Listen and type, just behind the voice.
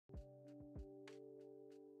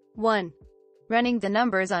1. Running the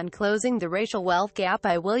Numbers on Closing the Racial Wealth Gap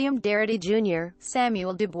by William Darity, Jr.,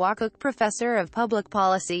 Samuel Dubois Cook Professor of Public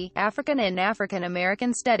Policy, African and African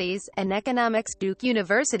American Studies, and Economics, Duke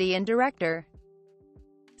University and Director.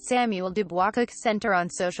 Samuel Dubois Cook Center on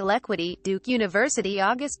Social Equity, Duke University,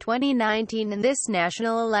 August 2019. In this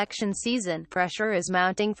national election season, pressure is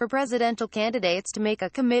mounting for presidential candidates to make a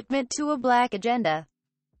commitment to a Black agenda,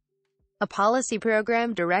 a policy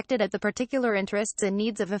program directed at the particular interests and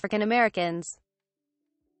needs of African Americans.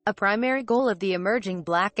 A primary goal of the emerging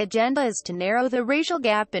Black agenda is to narrow the racial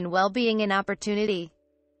gap in well-being and opportunity.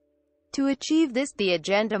 To achieve this, the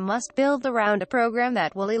agenda must build around a program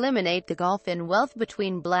that will eliminate the gulf in wealth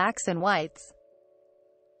between blacks and whites.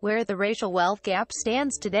 Where the racial wealth gap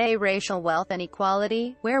stands today, racial wealth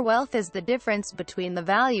inequality, where wealth is the difference between the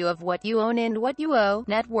value of what you own and what you owe,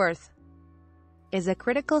 net worth, is a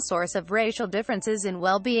critical source of racial differences in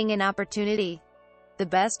well-being and opportunity. The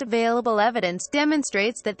best available evidence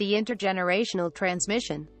demonstrates that the intergenerational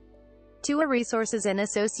transmission to resources and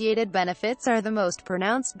associated benefits are the most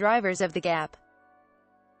pronounced drivers of the gap.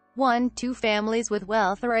 1. Two families with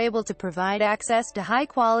wealth are able to provide access to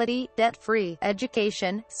high-quality, debt-free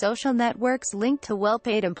education, social networks linked to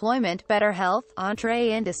well-paid employment, better health,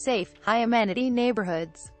 entree into safe, high-amenity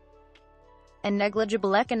neighborhoods, and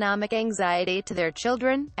negligible economic anxiety to their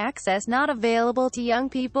children, access not available to young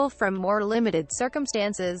people from more limited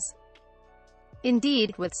circumstances.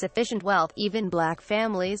 Indeed, with sufficient wealth, even Black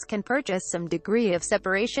families can purchase some degree of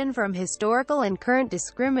separation from historical and current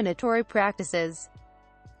discriminatory practices.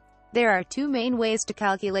 There are two main ways to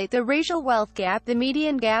calculate the racial wealth gap: the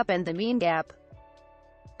median gap and the mean gap.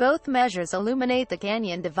 Both measures illuminate the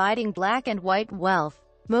canyon dividing Black and white wealth.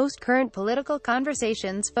 Most current political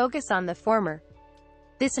conversations focus on the former.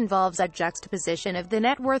 This involves a juxtaposition of the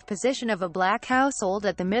net worth position of a Black household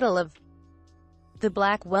at the middle of the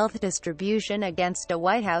Black wealth distribution against a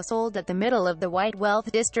white household at the middle of the white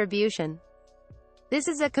wealth distribution. This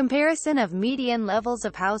is a comparison of median levels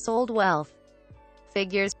of household wealth.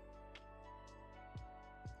 Figures.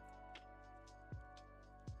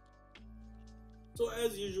 So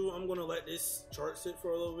as usual, I'm going to let this chart sit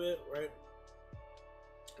for a little bit, right?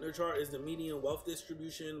 The chart is the median wealth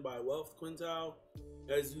distribution by wealth quintile.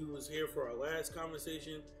 As you was here for our last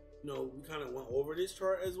conversation, we kind of went over this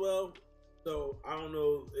chart as well. So I don't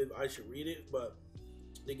know if I should read it, but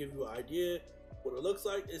they give you an idea what it looks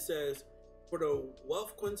like. It says for the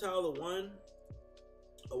wealth quintile of 1,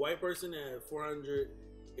 a white person at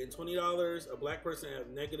 $420, a Black person at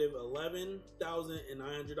negative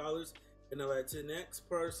 $11,900, and a Latinx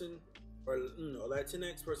person,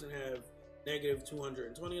 have negative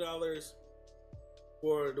 $220.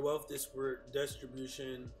 For the wealth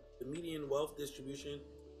distribution, the median wealth distribution,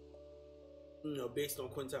 based on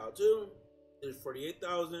quintile 2, is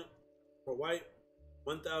 48,000 for white,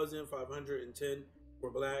 1,510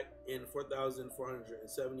 for Black, and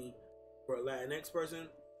 4,470 for a Latinx person.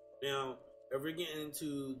 Now, if we're getting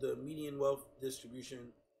into the median wealth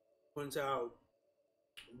distribution quintile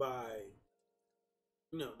by,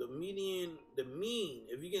 the mean, if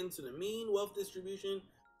you get into the mean wealth distribution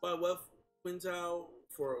by wealth quintile,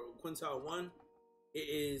 for quintile 1, it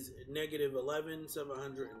is negative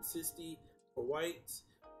 11,760 for whites.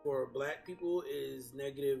 For Black people is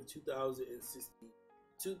negative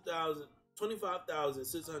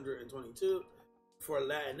 25,622. For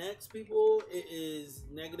Latinx people, it is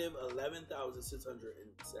negative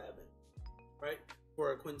 11,607. Right?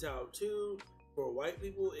 For quintile 2, for white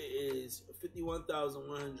people, it is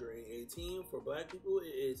 51,118. For Black people,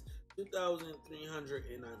 it is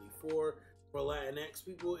 2,394. For Latinx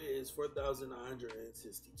people, it is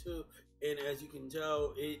 4,962. And as you can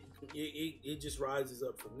tell, it just rises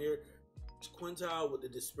up from there. Each quintile, with the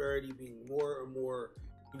disparity being more and more,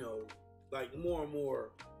 more and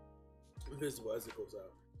more visible as it goes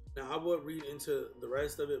out. Now, I would read into the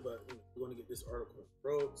rest of it, but we're going to get this article on the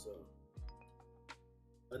road. So,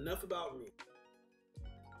 enough about me.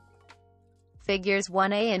 Figures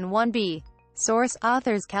 1A and 1B. Source: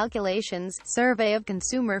 Authors Calculations, Survey of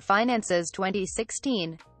Consumer Finances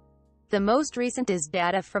 2016. The most recent is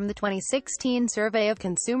data from the 2016 Survey of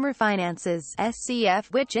Consumer Finances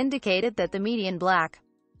 (SCF), which indicated that the median Black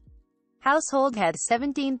household had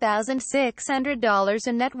 $17,600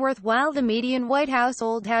 in net worth, while the median white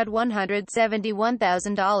household had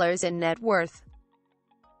 $171,000 in net worth.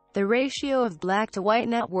 The ratio of Black to white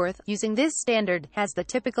net worth, using this standard, has the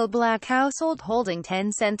typical Black household holding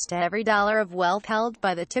 10 cents to every dollar of wealth held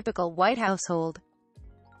by the typical white household.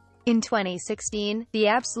 In 2016, the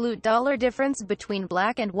absolute dollar difference between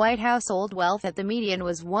Black and white household wealth at the median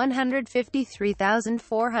was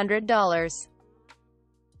 $153,400.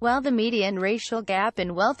 While the median racial gap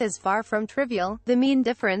in wealth is far from trivial, the mean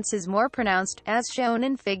difference is more pronounced, as shown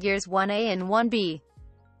in figures 1a and 1b.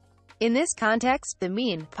 In this context, the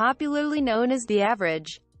mean, popularly known as the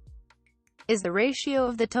average, is the ratio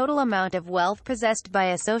of the total amount of wealth possessed by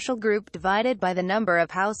a social group divided by the number of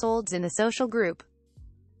households in the social group.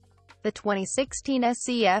 The 2016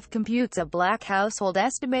 SCF computes a black household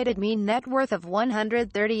estimated mean net worth of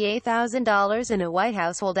 $138,000 and a white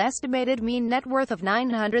household estimated mean net worth of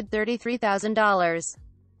 $933,000.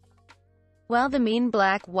 While the mean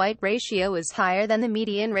black-white ratio is higher than the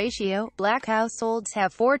median ratio, black households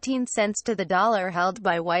have 14 cents to the dollar held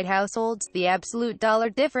by white households. The absolute dollar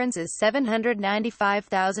difference is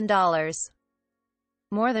 $795,000.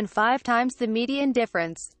 More than 5 times the median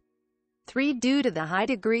difference. 3. Due to the high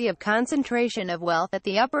degree of concentration of wealth at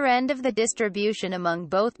the upper end of the distribution among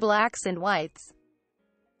both blacks and whites,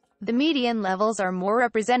 the median levels are more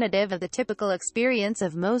representative of the typical experience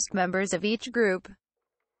of most members of each group.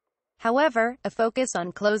 However, a focus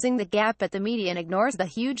on closing the gap at the median ignores the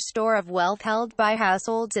huge store of wealth held by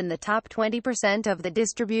households in the top 20% of the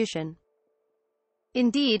distribution.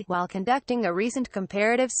 Indeed, while conducting a recent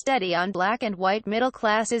comparative study on black and white middle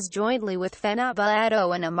classes jointly with Fena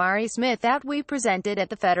Balado and Amari Smith that we presented at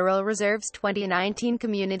the Federal Reserve's 2019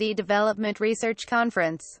 Community Development Research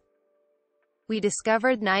Conference, we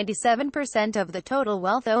discovered 97% of the total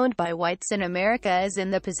wealth owned by whites in America is in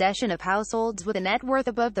the possession of households with a net worth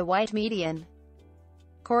above the white median.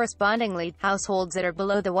 Correspondingly, households that are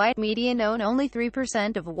below the white median own only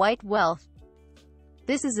 3% of white wealth.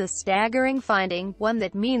 This is a staggering finding, one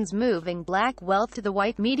that means moving black wealth to the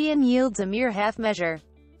white median yields a mere half measure.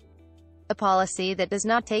 A policy that does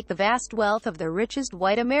not take the vast wealth of the richest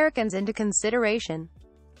white Americans into consideration.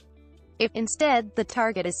 If, instead, the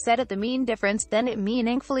target is set at the mean difference, then it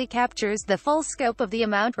meaningfully captures the full scope of the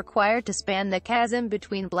amount required to span the chasm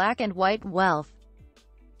between black and white wealth.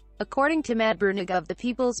 According to Matt Brunig of the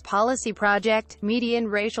People's Policy Project, median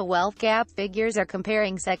racial wealth gap figures are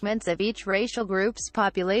comparing segments of each racial group's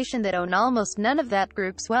population that own almost none of that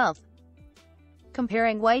group's wealth.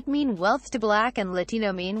 Comparing white mean wealth to black and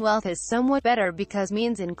Latino mean wealth is somewhat better because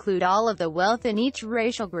means include all of the wealth in each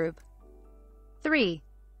racial group. 3.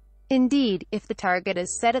 Indeed, if the target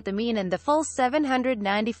is set at the mean and the full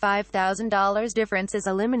 $795,000 difference is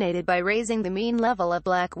eliminated by raising the mean level of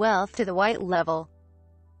black wealth to the white level,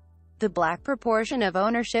 the black proportion of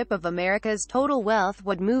ownership of America's total wealth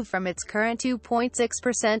would move from its current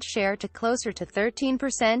 2.6% share to closer to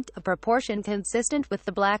 13%, a proportion consistent with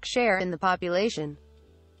the black share in the population.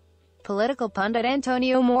 Political pundit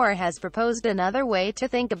Antonio Moore has proposed another way to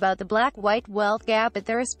think about the black-white wealth gap at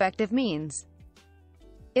their respective means.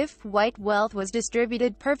 If white wealth was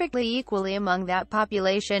distributed perfectly equally among that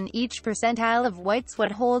population, each percentile of whites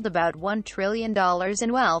would hold about $1 trillion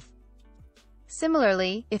in wealth.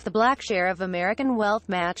 Similarly, if the black share of American wealth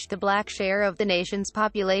matched the black share of the nation's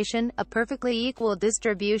population, a perfectly equal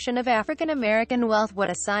distribution of African American wealth would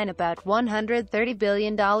assign about $130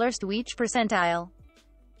 billion to each percentile.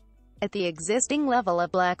 At the existing level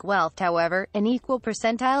of black wealth, however, an equal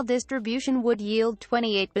percentile distribution would yield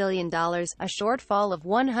 $28 billion, a shortfall of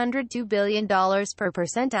 $102 billion per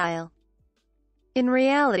percentile. In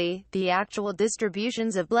reality, the actual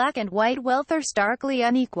distributions of black and white wealth are starkly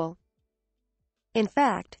unequal. In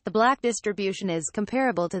fact, the black distribution is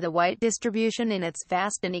comparable to the white distribution in its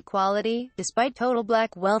vast inequality, despite total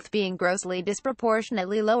black wealth being grossly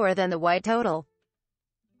disproportionately lower than the white total.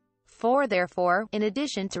 4. Therefore, in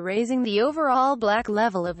addition to raising the overall black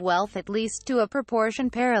level of wealth at least to a proportion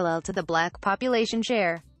parallel to the black population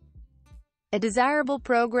share, a desirable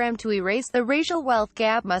program to erase the racial wealth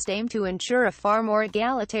gap must aim to ensure a far more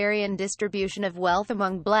egalitarian distribution of wealth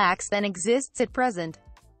among blacks than exists at present.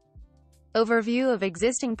 Overview of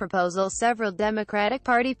existing proposals. Several Democratic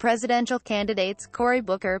Party presidential candidates, Cory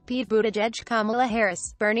Booker, Pete Buttigieg, Kamala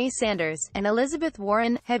Harris, Bernie Sanders, and Elizabeth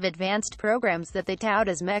Warren, have advanced programs that they tout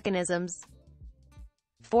as mechanisms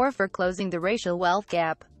 4. For closing the racial wealth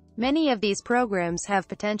gap. Many of these programs have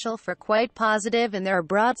potential for quite positive and there are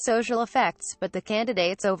broad social effects, but the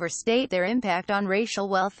candidates overstate their impact on racial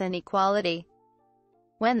wealth inequality.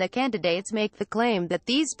 When the candidates make the claim that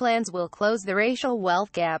these plans will close the racial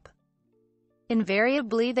wealth gap,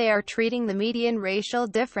 invariably they are treating the median racial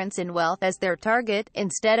difference in wealth as their target,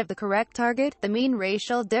 instead of the correct target, the mean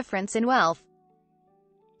racial difference in wealth.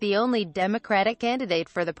 The only Democratic candidate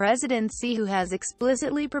for the presidency who has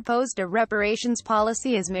explicitly proposed a reparations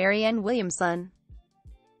policy is Marianne Williamson.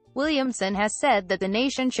 Williamson has said that the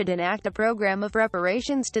nation should enact a program of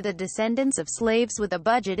reparations to the descendants of slaves with a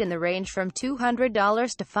budget in the range from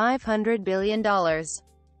 $200 to $500 billion.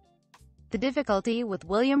 The difficulty with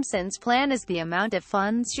Williamson's plan is the amount of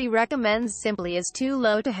funds she recommends simply is too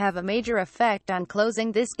low to have a major effect on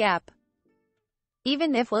closing this gap.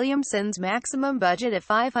 Even if Williamson's maximum budget of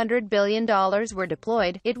 $500 billion were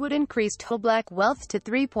deployed, it would increase total black wealth to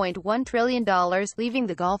 $3.1 trillion, leaving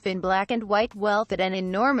the gulf in black and white wealth at an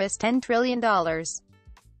enormous $10 trillion.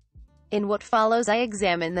 In what follows, I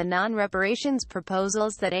examine the non-reparations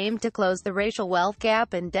proposals that aim to close the racial wealth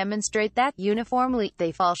gap and demonstrate that, uniformly,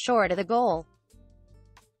 they fall short of the goal.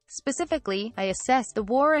 Specifically, I assess the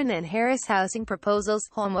Warren and Harris housing proposals,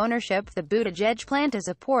 home ownership, the Buttigieg plan to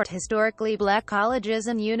support historically black colleges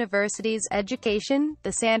and universities, education,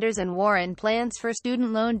 the Sanders and Warren plans for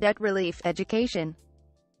student loan debt relief, education.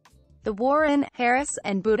 The Warren, Harris,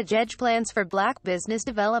 and Buttigieg plans for black business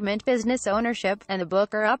development, business ownership, and the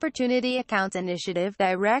Booker Opportunity Accounts Initiative,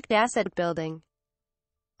 direct asset building.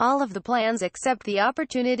 All of the plans except the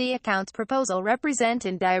Opportunity Accounts proposal represent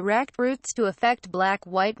indirect routes to affect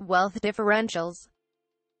black-white wealth differentials.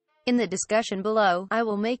 In the discussion below, I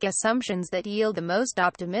will make assumptions that yield the most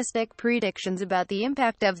optimistic predictions about the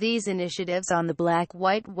impact of these initiatives on the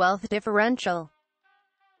black-white wealth differential.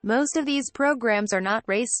 Most of these programs are not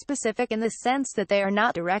race-specific in the sense that they are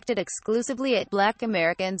not directed exclusively at black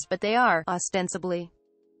Americans, but they are, ostensibly,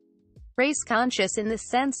 race-conscious in the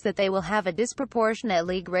sense that they will have a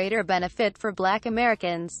disproportionately greater benefit for black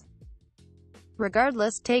Americans.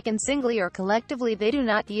 Regardless, taken singly or collectively, they do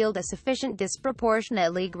not yield a sufficient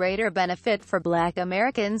disproportionately greater benefit for black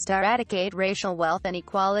Americans to eradicate racial wealth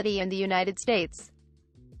inequality in the United States.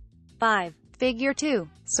 5. Figure 2.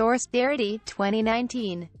 Source: Darity,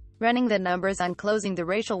 2019. Running the numbers on closing the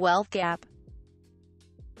racial wealth gap.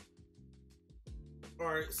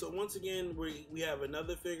 Alright, so once again, we have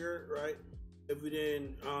another figure, right? If we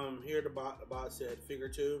didn't hear the bot said figure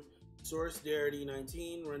 2. Source: Darity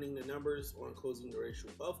 19, running the numbers on closing the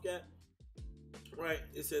racial wealth gap. Right,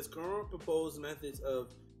 it says current proposed methods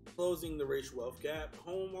of closing the racial wealth gap.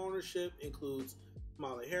 Home ownership includes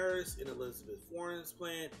Kamala Harris and Elizabeth Warren's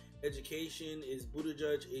plan. Education is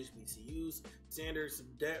Buttigieg HBCUs. Sanders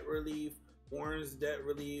debt relief, Warren's debt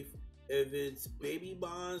relief. If it's baby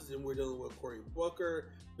bonds, then we're dealing with Cory Booker.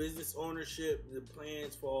 Business ownership, the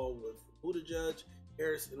plans fall with Buttigieg,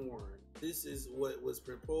 Harris, and Warren. This is what was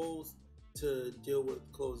proposed to deal with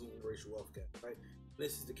closing the racial wealth gap, right?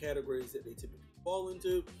 This is the categories that they typically fall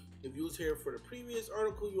into. If you was here for the previous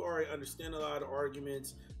article, you already understand a lot of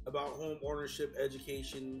arguments about home ownership,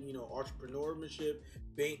 education, entrepreneurship,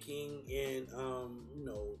 banking, and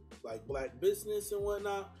like black business and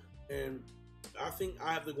whatnot. And I think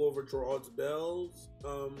I have to go over George Bell's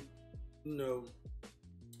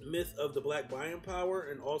myth of the black buying power,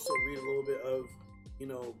 and also read a little bit of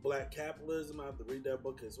black capitalism. I have to read that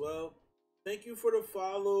book as well. Thank you for the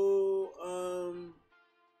follow.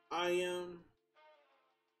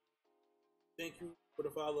 Thank you for the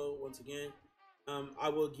follow once again. I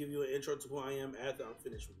will give you an intro to who I am after I'm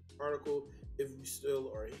finished with the article, if you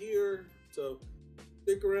still are here. So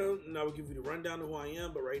stick around and I will give you the rundown of who I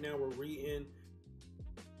am. But right now we're reading.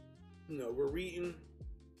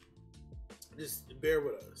 Just bear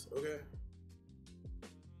with us, okay?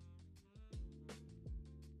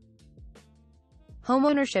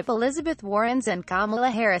 Homeownership. Elizabeth Warren's and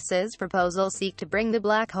Kamala Harris's proposals seek to bring the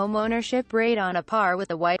black homeownership rate on a par with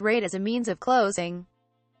the white rate as a means of closing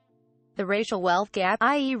the racial wealth gap,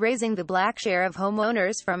 i.e. raising the black share of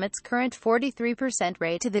homeowners from its current 43%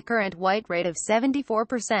 rate to the current white rate of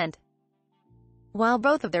 74%. While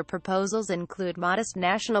both of their proposals include modest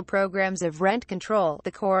national programs of rent control,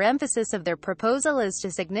 the core emphasis of their proposal is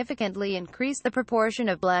to significantly increase the proportion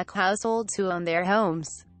of black households who own their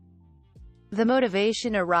homes. The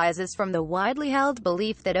motivation arises from the widely held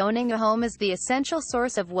belief that owning a home is the essential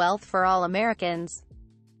source of wealth for all Americans.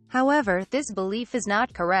 However, this belief is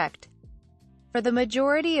not correct. For the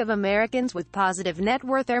majority of Americans with positive net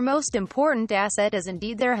worth, their most important asset is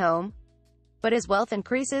indeed their home. But as wealth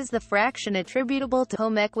increases, the fraction attributable to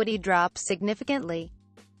home equity drops significantly.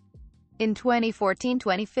 In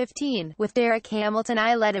 2014-2015, with Derek Hamilton,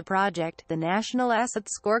 I led a project, the National Asset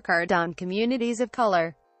Scorecard, on communities of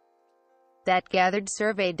color, that gathered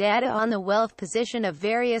survey data on the wealth position of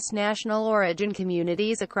various national origin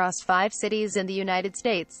communities across 5 cities in the United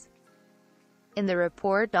States. In the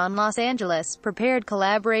report on Los Angeles, prepared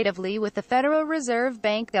collaboratively with the Federal Reserve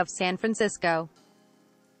Bank of San Francisco,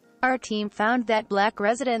 our team found that black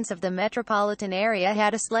residents of the metropolitan area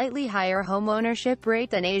had a slightly higher homeownership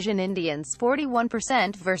rate than Asian Indians,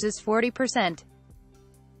 41% versus 40%.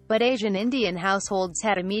 But Asian Indian households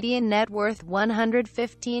had a median net worth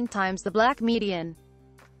 115 times the black median.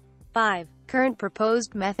 5. Current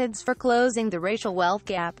proposed methods for closing the racial wealth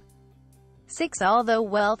gap. 6. Although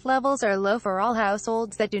wealth levels are low for all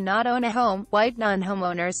households that do not own a home, white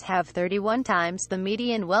non-homeowners have 31 times the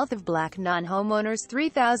median wealth of black non-homeowners,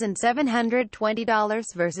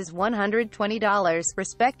 $3,720 versus $120,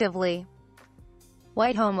 respectively.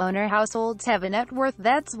 White homeowner households have a net worth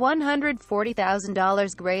that's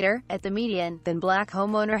 $140,000 greater, at the median, than black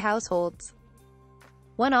homeowner households.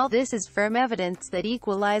 All this is firm evidence that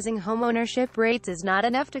equalizing homeownership rates is not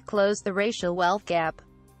enough to close the racial wealth gap.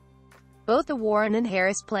 Both the Warren and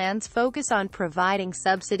Harris plans focus on providing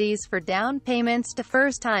subsidies for down payments to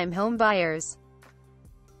first-time home buyers.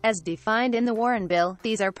 As defined in the Warren bill,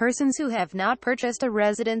 these are persons who have not purchased a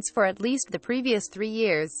residence for at least the previous 3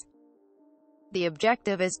 years. The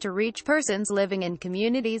objective is to reach persons living in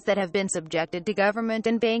communities that have been subjected to government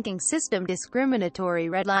and banking system discriminatory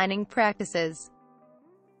redlining practices.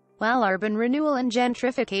 While urban renewal and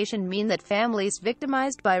gentrification mean that families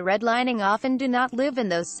victimized by redlining often do not live in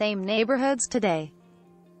those same neighborhoods today,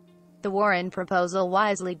 the Warren proposal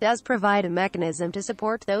wisely does provide a mechanism to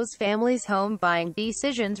support those families' home buying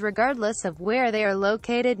decisions regardless of where they are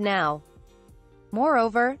located now.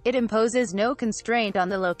 Moreover, it imposes no constraint on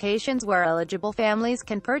the locations where eligible families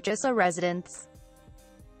can purchase a residence.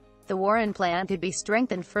 The Warren plan could be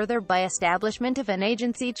strengthened further by establishment of an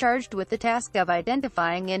agency charged with the task of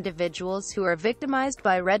identifying individuals who are victimized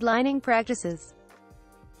by redlining practices.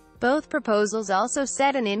 Both proposals also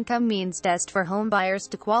set an income means test for homebuyers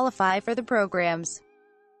to qualify for the programs.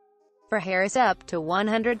 For Harris up to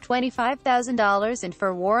 $125,000 and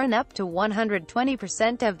for Warren up to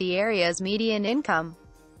 120% of the area's median income.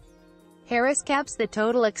 Harris caps the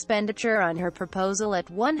total expenditure on her proposal at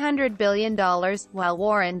 $100 billion, while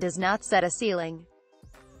Warren does not set a ceiling.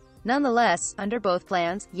 Nonetheless, under both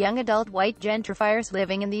plans, young adult white gentrifiers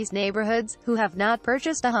living in these neighborhoods, who have not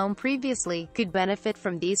purchased a home previously, could benefit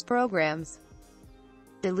from these programs,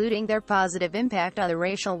 diluting their positive impact on the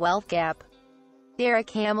racial wealth gap. Derek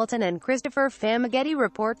Hamilton and Christopher Famagetti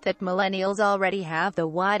report that millennials already have the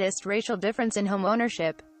widest racial difference in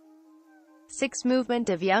homeownership. 6. Movement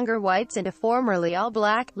of younger whites into formerly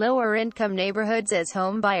all-black, lower-income neighborhoods as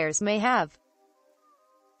home buyers may have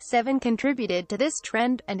 7. Contributed to this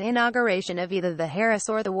trend, and inauguration of either the Harris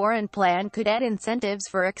or the Warren plan could add incentives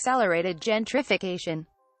for accelerated gentrification.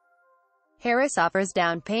 Harris offers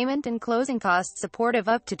down payment and closing cost support of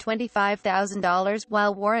up to $25,000,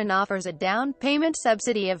 while Warren offers a down payment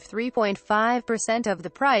subsidy of 3.5% of the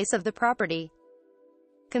price of the property,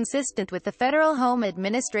 consistent with the Federal Home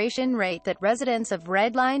Administration rate that residents of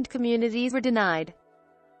redlined communities were denied.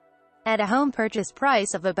 At a home purchase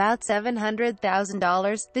price of about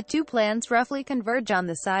 $700,000, the two plans roughly converge on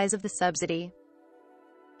the size of the subsidy.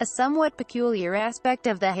 A somewhat peculiar aspect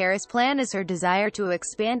of the Harris plan is her desire to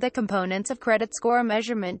expand the components of credit score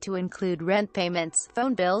measurement to include rent payments,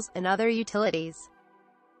 phone bills, and other utilities,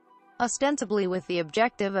 ostensibly with the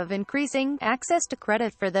objective of increasing access to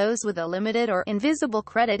credit for those with a limited or invisible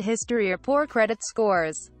credit history or poor credit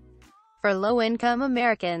scores. For low-income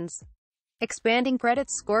Americans, expanding credit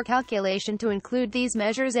score calculation to include these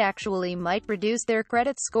measures actually might reduce their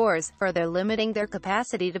credit scores, further limiting their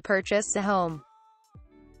capacity to purchase a home.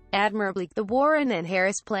 Admirably, the Warren and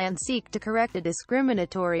Harris plans seek to correct a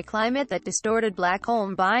discriminatory climate that distorted black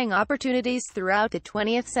home buying opportunities throughout the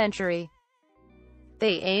 20th century.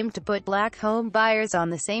 They aim to put black home buyers on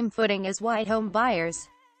the same footing as white home buyers.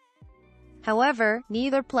 However,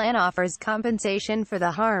 neither plan offers compensation for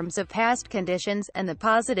the harms of past conditions, and the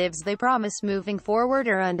positives they promise moving forward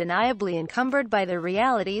are undeniably encumbered by the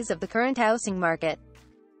realities of the current housing market.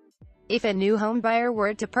 If a new home buyer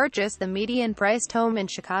were to purchase the median-priced home in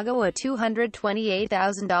Chicago at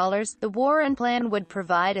 $228,000, the Warren plan would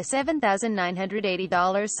provide a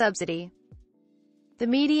 $7,980 subsidy. The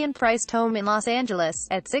median-priced home in Los Angeles,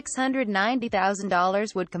 at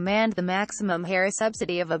 $690,000, would command the maximum Harris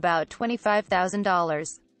subsidy of about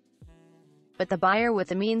 $25,000. But the buyer with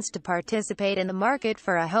the means to participate in the market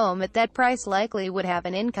for a home at that price likely would have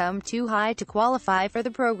an income too high to qualify for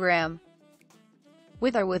the program.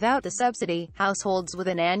 With or without the subsidy, households with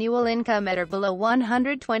an annual income at or below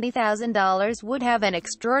 $120,000 would have an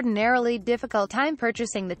extraordinarily difficult time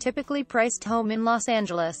purchasing the typically priced home in Los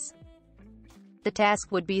Angeles. The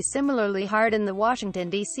task would be similarly hard in the Washington,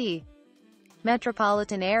 D.C.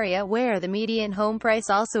 metropolitan area, where the median home price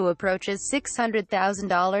also approaches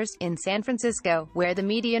 $600,000, in San Francisco, where the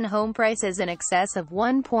median home price is in excess of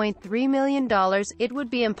 $1.3 million, it would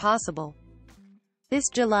be impossible. This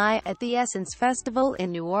July, at the Essence Festival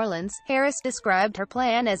in New Orleans, Harris described her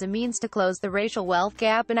plan as a means to close the racial wealth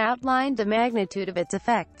gap and outlined the magnitude of its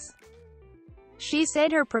effects. She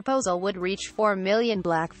said her proposal would reach 4 million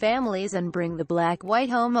black families and bring the black-white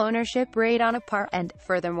home ownership rate on a par, and,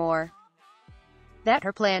 furthermore, that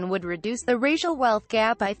her plan would reduce the racial wealth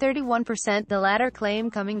gap by 31%, the latter claim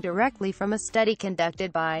coming directly from a study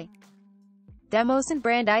conducted by Demos and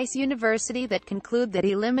Brandeis University that conclude that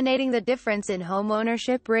eliminating the difference in home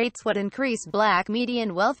ownership rates would increase black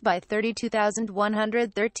median wealth by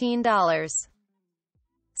 $32,113.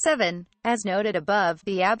 7. As noted above,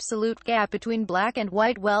 the absolute gap between black and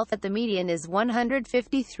white wealth at the median is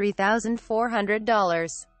 $153,400.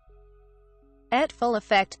 At full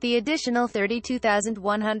effect, the additional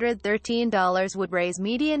 $32,113 would raise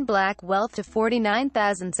median black wealth to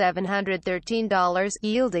 $49,713,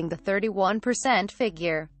 yielding the 31%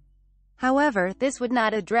 figure. However, this would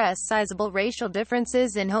not address sizable racial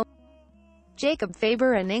differences in home. Jacob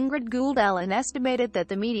Faber and Ingrid Gould Allen estimated that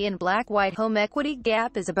the median black-white home equity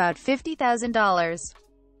gap is about $50,000.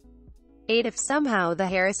 8. If somehow the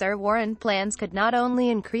Harris-Warren plans could not only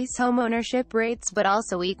increase home ownership rates but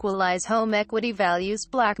also equalize home equity values,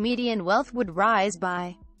 black median wealth would rise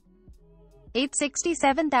by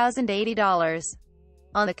 $867,080.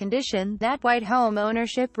 On the condition that white home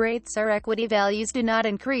ownership rates or equity values do not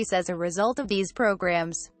increase as a result of these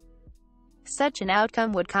programs. Such an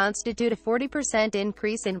outcome would constitute a 40%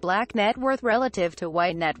 increase in black net worth relative to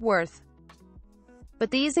white net worth. But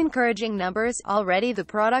these encouraging numbers, already the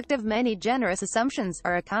product of many generous assumptions,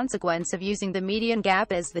 are a consequence of using the median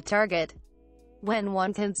gap as the target. When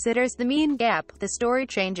one considers the mean gap, the story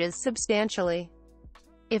changes substantially.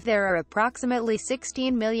 If there are approximately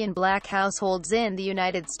 16 million black households in the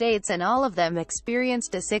United States and all of them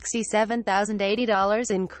experienced a $67,080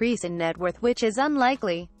 increase in net worth, which is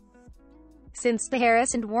unlikely, since the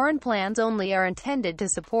Harris and Warren plans only are intended to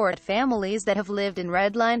support families that have lived in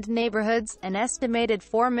redlined neighborhoods, an estimated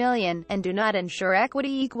 4 million, and do not ensure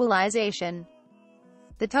equity equalization,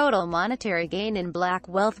 the total monetary gain in black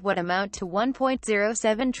wealth would amount to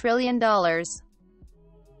 $1.07 trillion.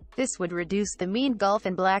 This would reduce the mean gulf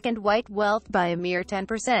in black and white wealth by a mere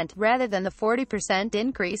 10%, rather than the 40%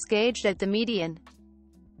 increase gauged at the median.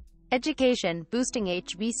 Education, boosting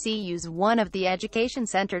HBCUs. One of the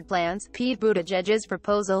education-centered plans, Pete Buttigieg's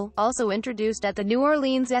proposal, also introduced at the New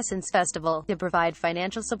Orleans Essence Festival, to provide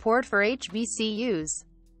financial support for HBCUs,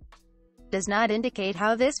 does not indicate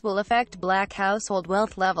how this will affect black household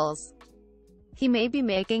wealth levels. He may be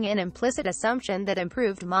making an implicit assumption that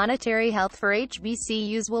improved monetary health for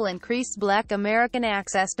HBCUs will increase black American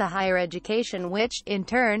access to higher education, which, in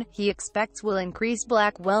turn, he expects will increase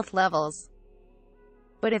black wealth levels.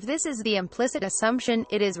 But if this is the implicit assumption,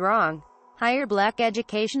 it is wrong. Higher black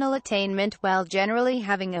educational attainment, while generally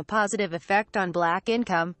having a positive effect on black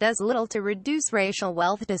income, does little to reduce racial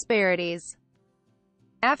wealth disparities.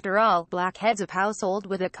 After all, black heads of household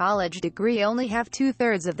with a college degree only have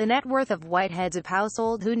 2/3 of the net worth of white heads of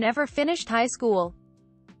household who never finished high school.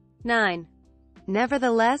 9.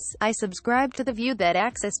 Nevertheless, I subscribe to the view that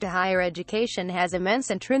access to higher education has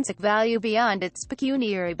immense intrinsic value beyond its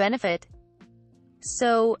pecuniary benefit.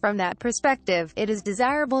 So, from that perspective, it is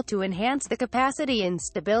desirable to enhance the capacity and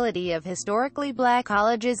stability of historically black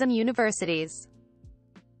colleges and universities,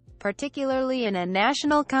 particularly in a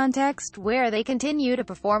national context where they continue to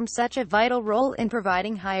perform such a vital role in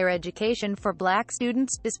providing higher education for black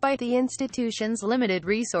students, despite the institution's limited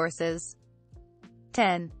resources.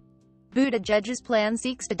 10. Buttigieg's plan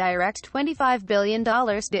seeks to direct $25 billion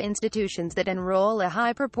to institutions that enroll a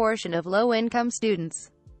high proportion of low-income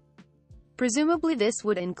students. Presumably this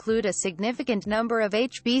would include a significant number of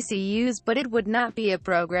HBCUs, but it would not be a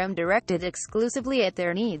program directed exclusively at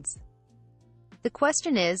their needs. The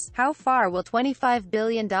question is, how far will $25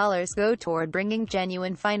 billion go toward bringing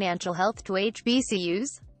genuine financial health to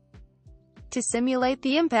HBCUs? To simulate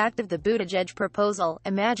the impact of the Buttigieg proposal,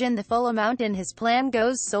 imagine the full amount in his plan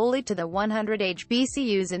goes solely to the 100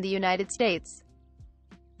 HBCUs in the United States.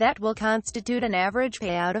 That will constitute an average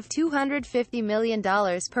payout of $250 million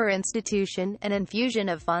per institution, an infusion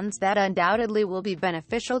of funds that undoubtedly will be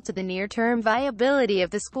beneficial to the near-term viability of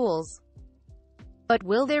the schools. But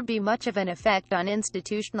will there be much of an effect on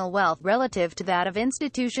institutional wealth relative to that of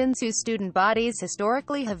institutions whose student bodies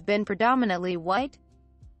historically have been predominantly white?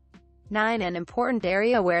 9. An important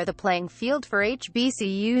area where the playing field for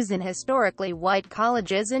HBCUs in historically white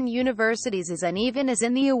colleges and universities is uneven is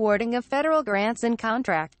in the awarding of federal grants and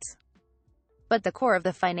contracts. But the core of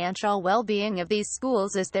the financial well-being of these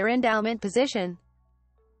schools is their endowment position.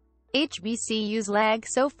 HBCUs lag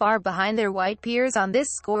so far behind their white peers on this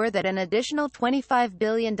score that an additional $25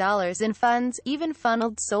 billion in funds, even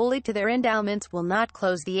funneled solely to their endowments, will not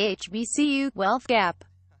close the HBCU wealth gap.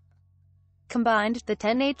 Combined, the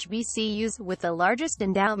 10 HBCUs with the largest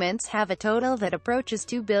endowments have a total that approaches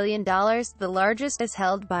 $2 billion. The largest is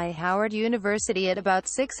held by Howard University at about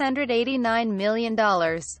 $689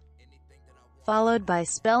 million, followed by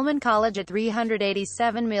Spelman College at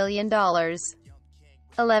 $387 million.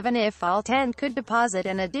 11 If all 10 could deposit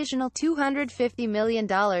an additional $250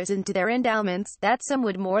 million into their endowments, that sum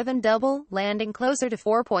would more than double, landing closer to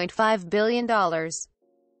 $4.5 billion.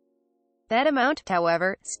 That amount,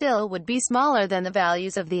 however, still would be smaller than the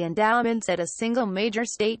values of the endowments at a single major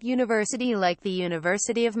state university like the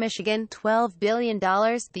University of Michigan, $12 billion,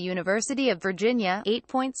 the University of Virginia,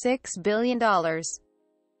 $8.6 billion,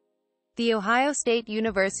 the Ohio State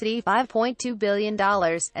University, $5.2 billion,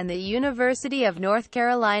 and the University of North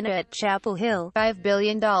Carolina at Chapel Hill, $5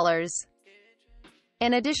 billion.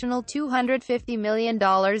 An additional $250 million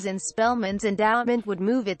in Spelman's endowment would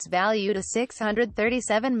move its value to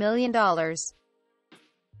 $637 million.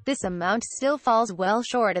 This amount still falls well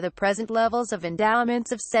short of the present levels of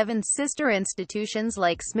endowments of 7 sister institutions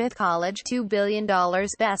like Smith College, $2 billion,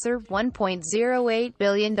 Vassar, $1.08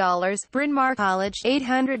 billion, Bryn Mawr College,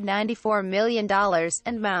 $894 million,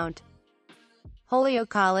 and Mount Holyoke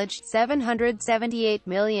College, $778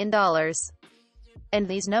 million. And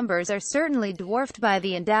these numbers are certainly dwarfed by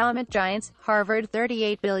the endowment giants: Harvard,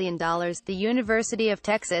 $38 billion, the University of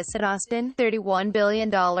Texas at Austin, $31 billion,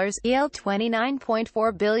 Yale,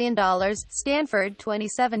 $29.4 billion, Stanford,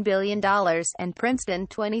 $27 billion, and Princeton,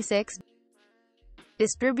 $26 billion.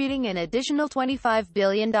 Distributing an additional $25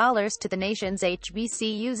 billion to the nation's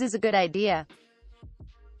HBCUs is a good idea.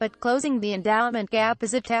 But closing the endowment gap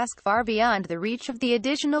is a task far beyond the reach of the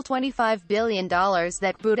additional $25 billion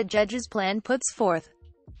that Buttigieg's plan puts forth.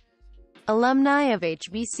 Alumni of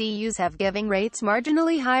HBCUs have giving rates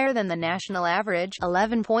marginally higher than the national average,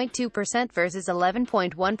 11.2% versus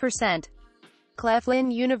 11.1%. Claflin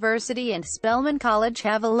University and Spelman College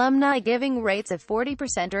have alumni giving rates of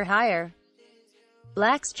 40% or higher.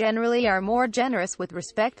 Blacks generally are more generous with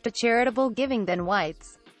respect to charitable giving than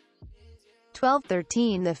whites.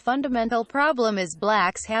 12-13 The fundamental problem is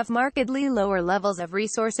blacks have markedly lower levels of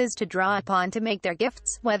resources to draw upon to make their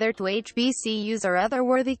gifts, whether to HBCUs or other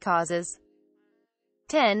worthy causes.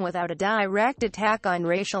 10 Without a direct attack on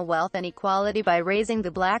racial wealth and equality by raising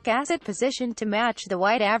the black asset position to match the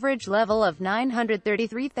white average level of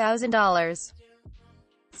 $933,000,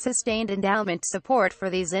 sustained endowment support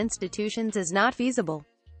for these institutions is not feasible.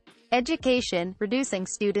 Education, reducing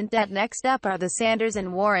student debt. Next up are the Sanders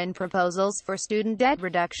and Warren proposals for student debt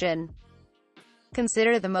reduction.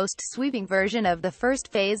 Consider the most sweeping version of the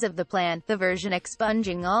first phase of the plan, the version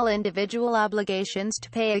expunging all individual obligations to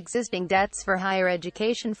pay existing debts for higher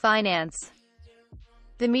education finance.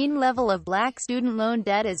 The mean level of black student loan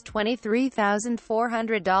debt is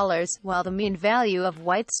 $23,400, while the mean value of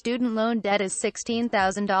white student loan debt is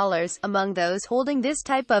 $16,000 among those holding this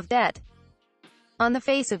type of debt. On the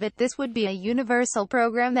face of it, this would be a universal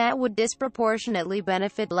program that would disproportionately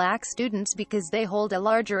benefit black students because they hold a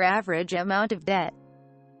larger average amount of debt.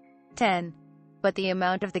 10. But the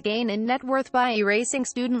amount of the gain in net worth by erasing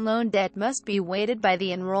student loan debt must be weighted by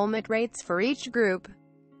the enrollment rates for each group.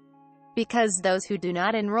 Because those who do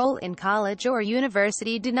not enroll in college or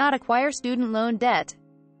university do not acquire student loan debt.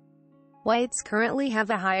 Whites currently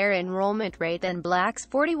have a higher enrollment rate than blacks,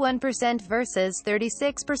 41% versus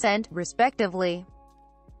 36%, respectively.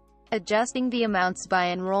 Adjusting the amounts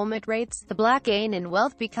by enrollment rates, the black gain in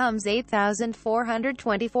wealth becomes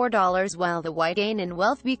 $8,424, while the white gain in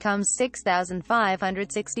wealth becomes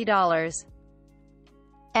 $6,560.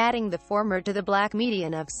 Adding the former to the black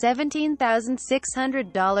median of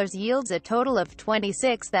 $17,600 yields a total of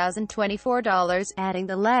 $26,024, adding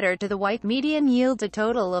the latter to the white median yields a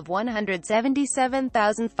total of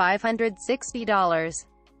 $177,560.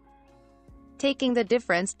 Taking the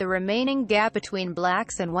difference, the remaining gap between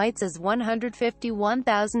blacks and whites is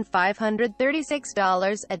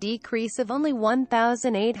 $151,536, a decrease of only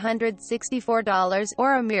 $1,864,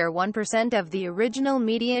 or a mere 1% of the original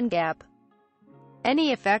median gap.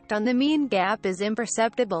 Any effect on the mean gap is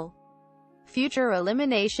imperceptible. Future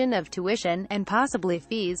elimination of tuition, and possibly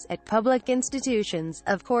fees, at public institutions,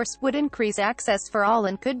 of course, would increase access for all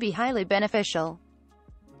and could be highly beneficial.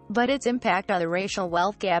 But its impact on the racial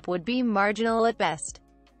wealth gap would be marginal at best.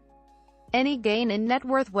 Any gain in net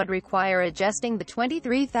worth would require adjusting the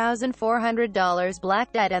 $23,400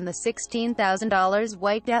 black debt and the $16,000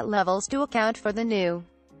 white debt levels to account for the new,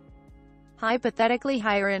 hypothetically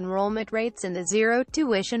higher enrollment rates in the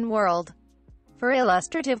zero-tuition world. For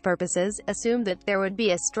illustrative purposes, assume that there would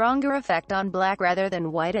be a stronger effect on black rather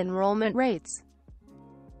than white enrollment rates.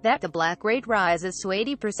 That the black rate rises to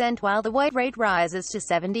 80% while the white rate rises to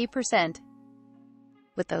 70%.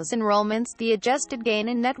 With those enrollments, the adjusted gain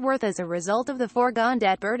in net worth as a result of the foregone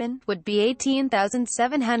debt burden would be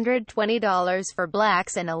 $18,720 for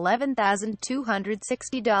blacks and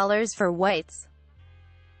 $11,260 for whites,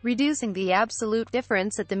 reducing the absolute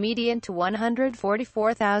difference at the median to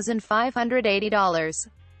 $144,580.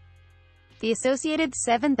 The associated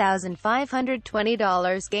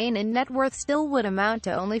 $7,520 gain in net worth still would amount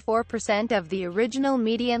to only 4% of the original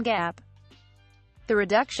median gap. The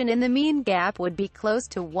reduction in the mean gap would be close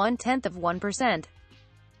to 0.1%.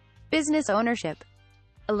 Business ownership.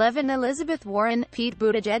 11 Elizabeth Warren, Pete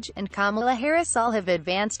Buttigieg, and Kamala Harris all have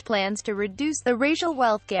advanced plans to reduce the racial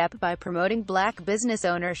wealth gap by promoting black business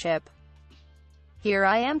ownership. Here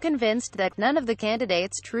I am convinced that none of the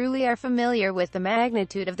candidates truly are familiar with the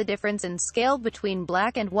magnitude of the difference in scale between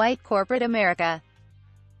black and white corporate America.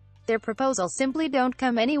 Their proposals simply don't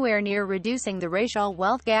come anywhere near reducing the racial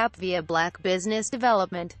wealth gap via black business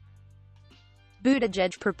development.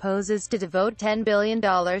 Buttigieg proposes to devote $10 billion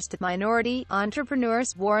to minority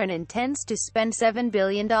entrepreneurs. Warren intends to spend $7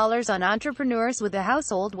 billion on entrepreneurs with a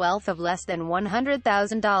household wealth of less than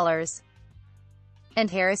 $100,000. And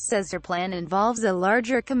Harris says her plan involves a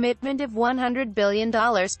larger commitment of $100 billion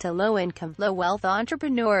to low-income, low-wealth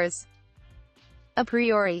entrepreneurs. A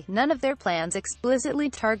priori, none of their plans explicitly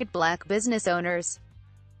target black business owners.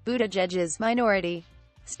 Buttigieg's minority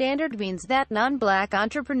standard means that non-black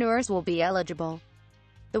entrepreneurs will be eligible.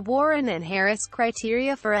 The Warren and Harris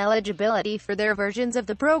criteria for eligibility for their versions of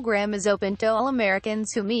the program is open to all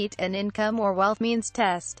Americans who meet an income or wealth means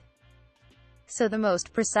test. So the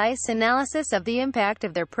most precise analysis of the impact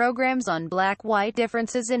of their programs on black-white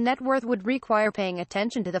differences in net worth would require paying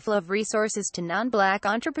attention to the flow of resources to non-black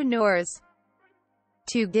entrepreneurs.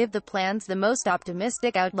 To give the plans the most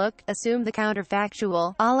optimistic outlook, assume the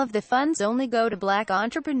counterfactual: all of the funds only go to black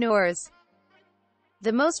entrepreneurs.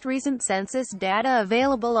 The most recent census data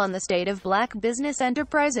available on the state of black business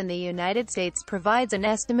enterprise in the United States provides an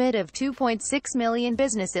estimate of 2.6 million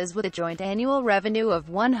businesses with a joint annual revenue of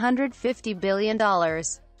 $150 billion.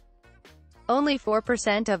 Only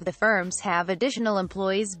 4% of the firms have additional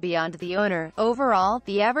employees beyond the owner. Overall,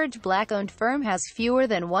 the average black-owned firm has fewer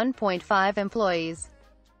than 1.5 employees.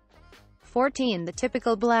 14. The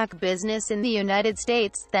typical black business in the United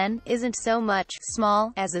States, then, isn't so much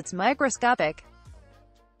small as it's microscopic.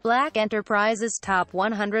 Black enterprises' top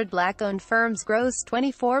 100 black-owned firms grossed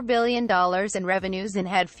 $24 billion in revenues and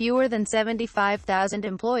had fewer than 75,000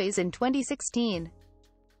 employees in 2016.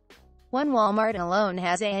 One Walmart alone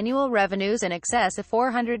has annual revenues in excess of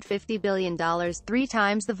 $450 billion, 3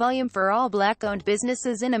 times the volume for all black-owned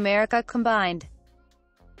businesses in America combined.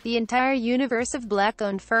 The entire universe of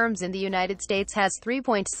black-owned firms in the United States has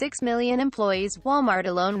 3.6 million employees. Walmart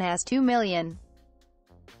alone has 2 million.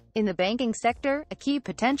 In the banking sector, a key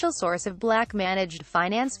potential source of black-managed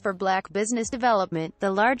finance for black business development,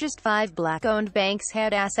 the largest 5 black-owned banks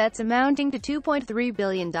had assets amounting to $2.3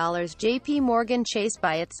 billion. J.P. Morgan Chase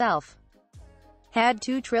by itself had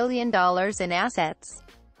 $2 trillion in assets.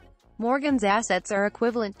 Morgan's assets are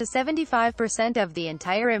equivalent to 75% of the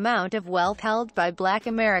entire amount of wealth held by black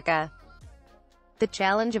America. The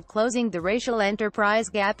challenge of closing the racial enterprise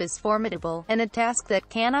gap is formidable, and a task that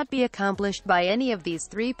cannot be accomplished by any of these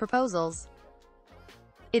 3 proposals.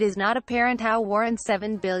 It is not apparent how Warren's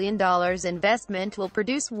 $7 billion investment will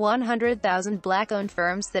produce 100,000 black-owned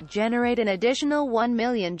firms that generate an additional 1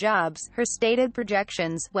 million jobs, her stated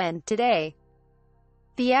projections, when, today,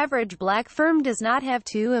 the average black firm does not have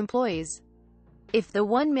 2 employees. If the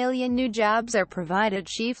 1 million new jobs are provided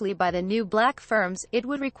chiefly by the new black firms, it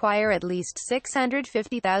would require at least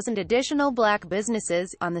 650,000 additional black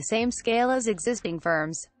businesses, on the same scale as existing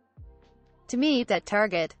firms, to meet that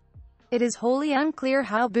target. It is wholly unclear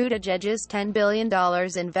how Buttigieg's $10 billion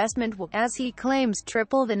investment will, as he claims,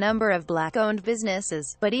 triple the number of black-owned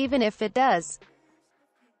businesses, but even if it does,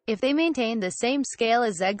 if they maintain the same scale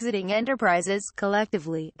as exiting enterprises,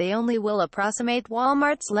 collectively, they only will approximate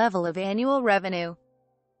Walmart's level of annual revenue.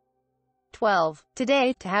 12.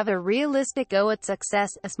 Today, to have a realistic go at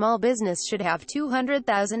success, a small business should have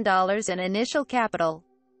 $200,000 in initial capital.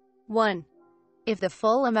 1. If the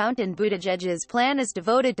full amount in Buttigieg's plan is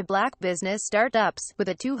devoted to black business startups, with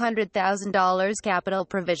a $200,000 capital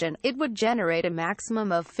provision, it would generate a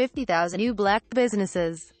maximum of 50,000 new black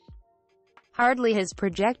businesses. Hardly his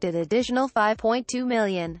projected additional 5.2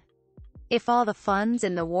 million. If all the funds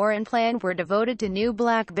in the Warren plan were devoted to new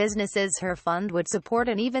black businesses, her fund would support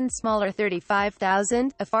an even smaller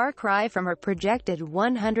 35,000, a far cry from her projected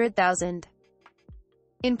 100,000.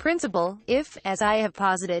 In principle, if, as I have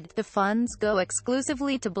posited, the funds go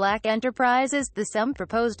exclusively to black enterprises, the sum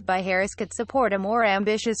proposed by Harris could support a more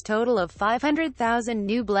ambitious total of 500,000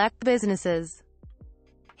 new black businesses.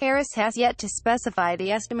 Harris has yet to specify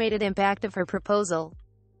the estimated impact of her proposal.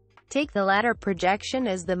 Take the latter projection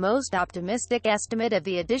as the most optimistic estimate of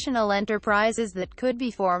the additional enterprises that could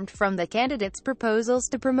be formed from the candidates' proposals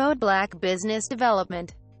to promote black business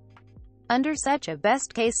development. Under such a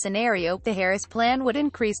best-case scenario, the Harris plan would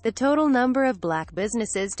increase the total number of black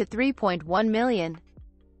businesses to 3.1 million.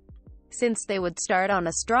 Since they would start on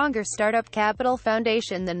a stronger startup capital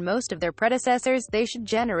foundation than most of their predecessors, they should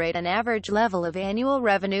generate an average level of annual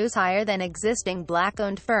revenues higher than existing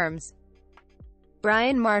black-owned firms.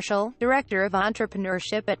 Brian Marshall, Director of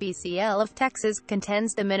Entrepreneurship at BCL of Texas,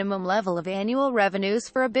 contends the minimum level of annual revenues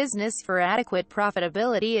for a business for adequate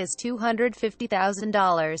profitability is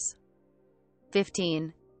 $250,000.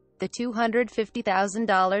 15. The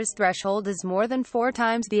 $250,000 threshold is more than 4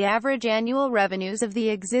 times the average annual revenues of the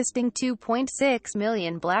existing 2.6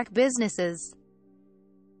 million black businesses.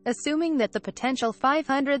 Assuming that the potential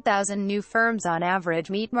 500,000 new firms on average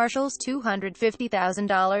meet Marshall's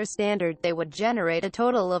 $250,000 standard, they would generate a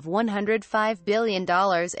total of $105 billion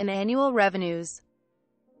in annual revenues,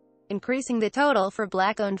 increasing the total for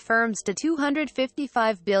black-owned firms to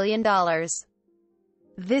 $255 billion.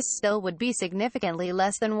 This still would be significantly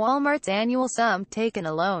less than Walmart's annual sum taken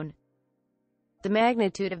alone. The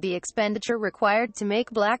magnitude of the expenditure required to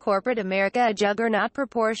make black corporate America a juggernaut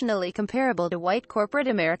proportionally comparable to white corporate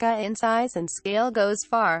America in size and scale goes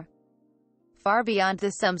far beyond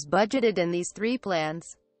the sums budgeted in these 3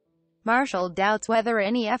 plans. Marshall doubts whether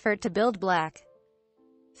any effort to build black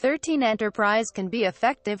 13 enterprise can be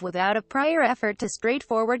effective without a prior effort to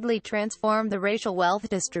straightforwardly transform the racial wealth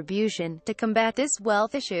distribution. To combat this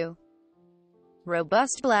wealth issue,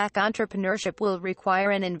 robust black entrepreneurship will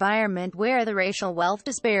require an environment where the racial wealth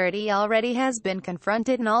disparity already has been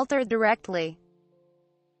confronted and altered directly.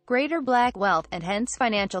 Greater black wealth, and hence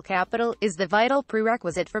financial capital, is the vital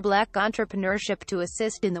prerequisite for black entrepreneurship to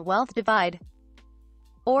assist in the wealth divide.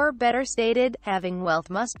 Or, better stated, having wealth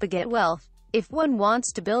must beget wealth. If one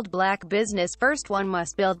wants to build black business, first one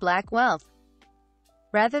must build black wealth.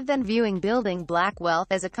 Rather than viewing building black wealth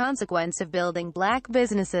as a consequence of building black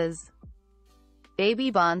businesses.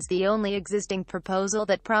 Baby bonds. The only existing proposal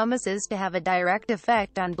that promises to have a direct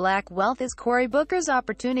effect on black wealth is Cory Booker's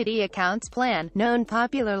Opportunity Accounts plan, known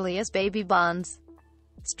popularly as baby bonds.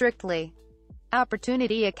 Strictly,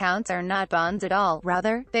 opportunity accounts are not bonds at all.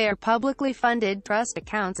 Rather, they are publicly funded trust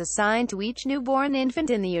accounts assigned to each newborn infant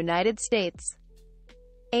in the United States.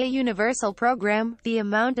 A universal program, the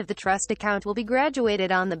amount of the trust account will be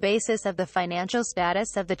graduated on the basis of the financial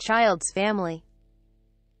status of the child's family.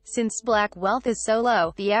 Since black wealth is so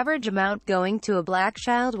low, the average amount going to a black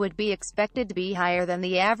child would be expected to be higher than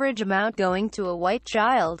the average amount going to a white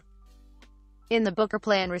child. In the Booker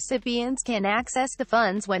plan, recipients can access the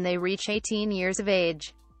funds when they reach 18 years of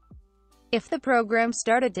age. If the program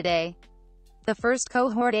started today, the first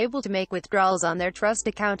cohort able to make withdrawals on their trust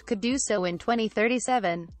account could do so in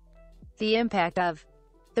 2037. The impact of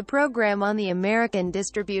the program on the American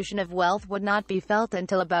distribution of wealth would not be felt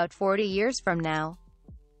until about 40 years from now,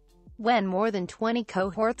 when more than 20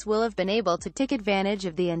 cohorts will have been able to take advantage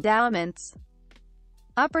of the endowments.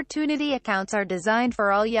 Opportunity accounts are designed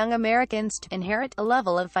for all young Americans to inherit a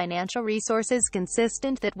level of financial resources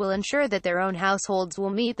consistent that will ensure that their own households will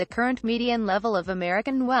meet the current median level of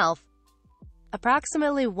American wealth,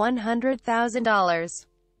 approximately $100,000.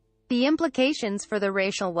 The implications for the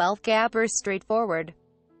racial wealth gap are straightforward.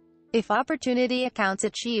 If opportunity accounts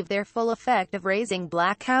achieve their full effect of raising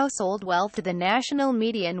black household wealth to the national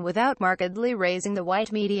median without markedly raising the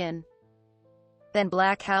white median, then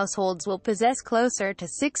black households will possess closer to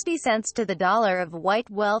 60 cents to the dollar of white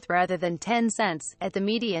wealth rather than 10 cents at the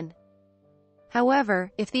median.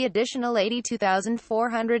 However, if the additional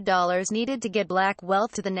 $82,400 needed to get black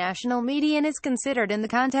wealth to the national median is considered in the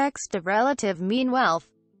context of relative mean wealth,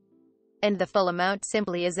 and the full amount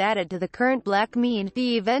simply is added to the current black mean,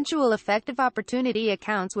 the eventual effective opportunity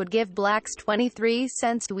accounts would give blacks 23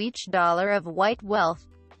 cents to each dollar of white wealth,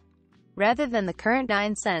 rather than the current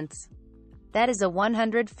 9 cents. That is a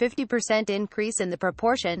 150% increase in the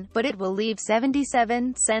proportion, but it will leave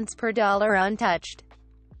 77 cents per dollar untouched.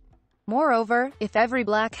 Moreover, if every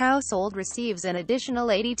black household receives an additional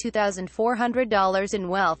 $82,400 in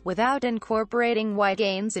wealth without incorporating white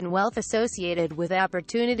gains in wealth associated with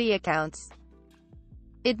opportunity accounts,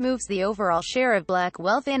 it moves the overall share of black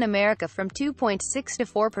wealth in America from 2.6 to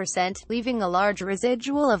 4%, leaving a large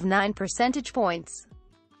residual of 9 percentage points.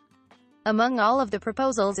 Among all of the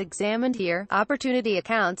proposals examined here, opportunity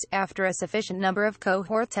accounts, after a sufficient number of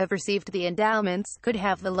cohorts have received the endowments, could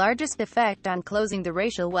have the largest effect on closing the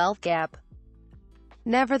racial wealth gap.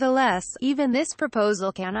 Nevertheless, even this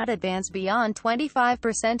proposal cannot advance beyond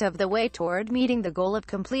 25% of the way toward meeting the goal of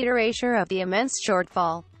complete erasure of the immense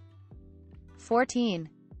shortfall. 14.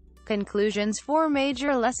 Conclusions. 4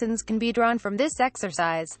 major lessons can be drawn from this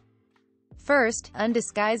exercise. First,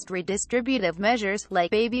 undisguised redistributive measures, like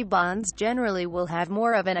baby bonds, generally will have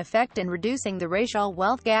more of an effect in reducing the racial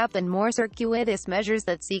wealth gap than more circuitous measures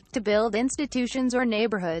that seek to build institutions or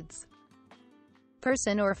neighborhoods.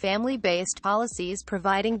 Person or family-based policies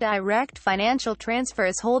providing direct financial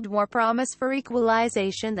transfers hold more promise for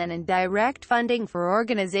equalization than indirect funding for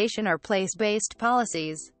organization or place-based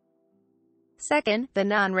policies. Second, the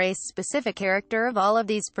non-race-specific character of all of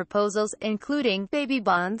these proposals, including baby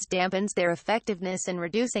bonds, dampens their effectiveness in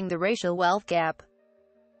reducing the racial wealth gap.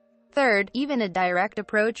 Third, even a direct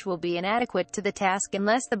approach will be inadequate to the task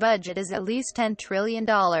unless the budget is at least $10 trillion.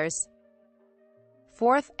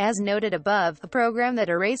 Fourth, as noted above, a program that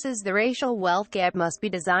erases the racial wealth gap must be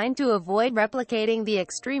designed to avoid replicating the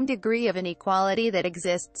extreme degree of inequality that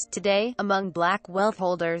exists today among black wealth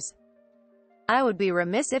holders. I would be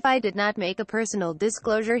remiss if I did not make a personal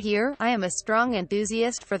disclosure here. I am a strong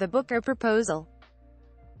enthusiast for the Booker proposal.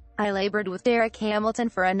 I labored with Derek Hamilton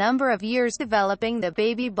for a number of years developing the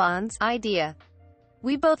baby bonds idea.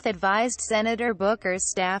 We both advised Senator Booker's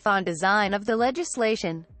staff on design of the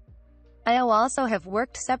legislation. I also have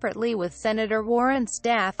worked separately with Senator Warren's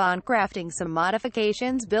staff on crafting some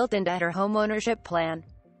modifications built into her homeownership plan.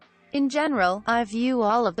 In general, I view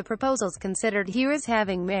all of the proposals considered here as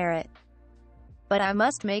having merit. But I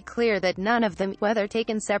must make clear that none of them, whether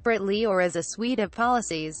taken separately or as a suite of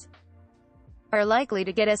policies, are likely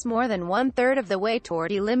to get us more than 1/3 of the way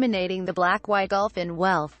toward eliminating the black-white gulf in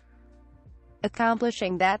wealth.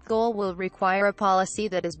 Accomplishing that goal will require a policy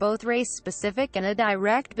that is both race-specific and a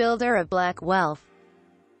direct builder of black wealth.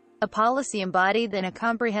 A policy embodied in a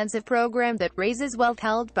comprehensive program that raises wealth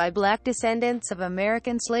held by black descendants of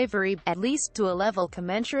American slavery, at least to a level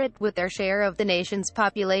commensurate with their share of the nation's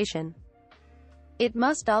population. It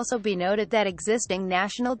must also be noted that existing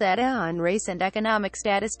national data on race and economic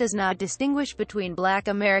status does not distinguish between black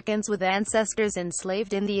Americans with ancestors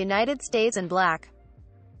enslaved in the United States and black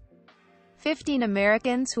 15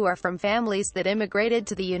 Americans who are from families that immigrated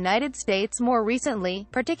to the United States more recently,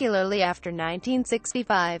 particularly after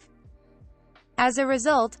 1965. As a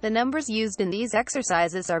result, the numbers used in these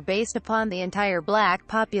exercises are based upon the entire black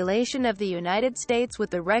population of the United States, with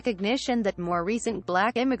the recognition that more recent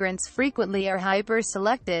black immigrants frequently are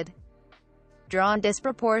hyper-selected, drawn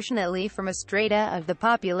disproportionately from a strata of the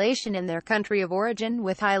population in their country of origin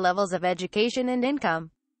with high levels of education and income,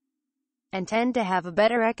 and tend to have a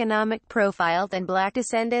better economic profile than black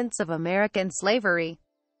descendants of American slavery.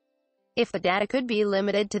 If the data could be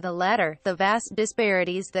limited to the latter, the vast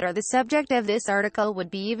disparities that are the subject of this article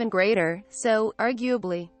would be even greater, so,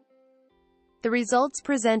 arguably, the results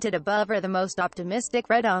presented above are the most optimistic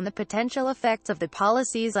read on the potential effects of the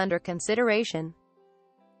policies under consideration.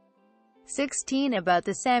 16. About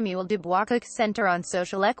the Samuel Dubois Cook Center on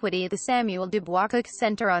Social Equity. The Samuel Dubois Cook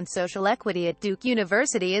Center on Social Equity at Duke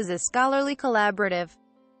University is a scholarly collaborative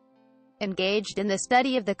engaged in the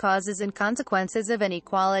study of the causes and consequences of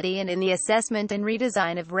inequality and in the assessment and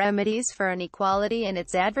redesign of remedies for inequality and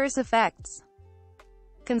its adverse effects.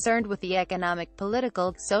 Concerned with the economic,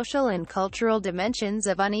 political, social and cultural dimensions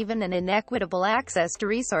of uneven and inequitable access to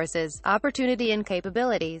resources, opportunity and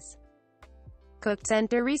capabilities. Cook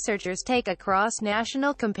Center researchers take a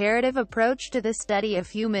cross-national comparative approach to the study of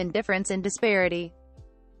human difference and disparity.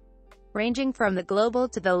 Ranging from the global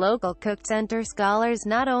to the local, Cook Center scholars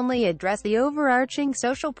not only address the overarching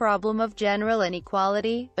social problem of general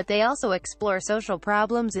inequality, but they also explore social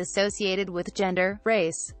problems associated with gender,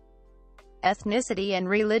 race, ethnicity and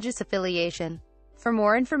religious affiliation. For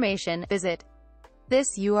more information, visit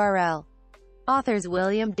this URL. Authors.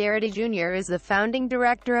 William Darity Jr. is the founding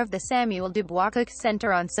director of the Samuel Dubois Cook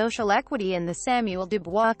Center on Social Equity and the Samuel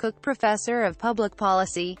Dubois Cook Professor of Public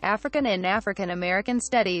Policy, African and African American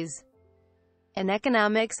Studies and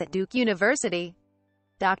Economics at Duke University.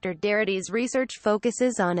 Dr. Darity's research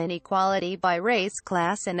focuses on inequality by race,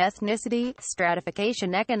 class and ethnicity,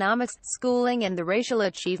 stratification economics, schooling and the racial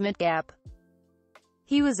achievement gap.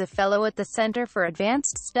 He was a fellow at the Center for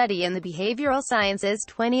Advanced Study in the Behavioral Sciences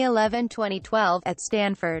 2011-2012 at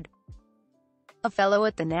Stanford, a fellow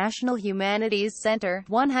at the National Humanities Center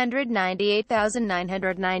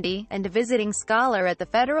 198,990, and a visiting scholar at the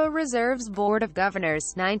Federal Reserve's Board of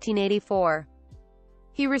Governors 1984.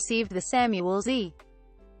 He received the Samuel Z.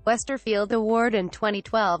 Westerfield Award in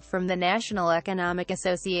 2012 from the National Economic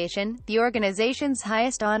Association, the organization's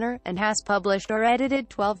highest honor, and has published or edited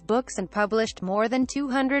 12 books and published more than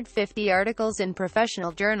 250 articles in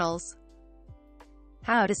professional journals.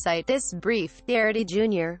 How to cite this brief. Darity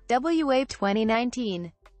Jr., WA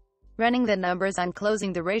 2019. Running the numbers on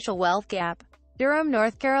closing the racial wealth gap. Durham,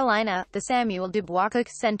 North Carolina, the Samuel Dubois Cook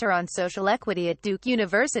Center on Social Equity at Duke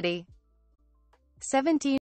University. 17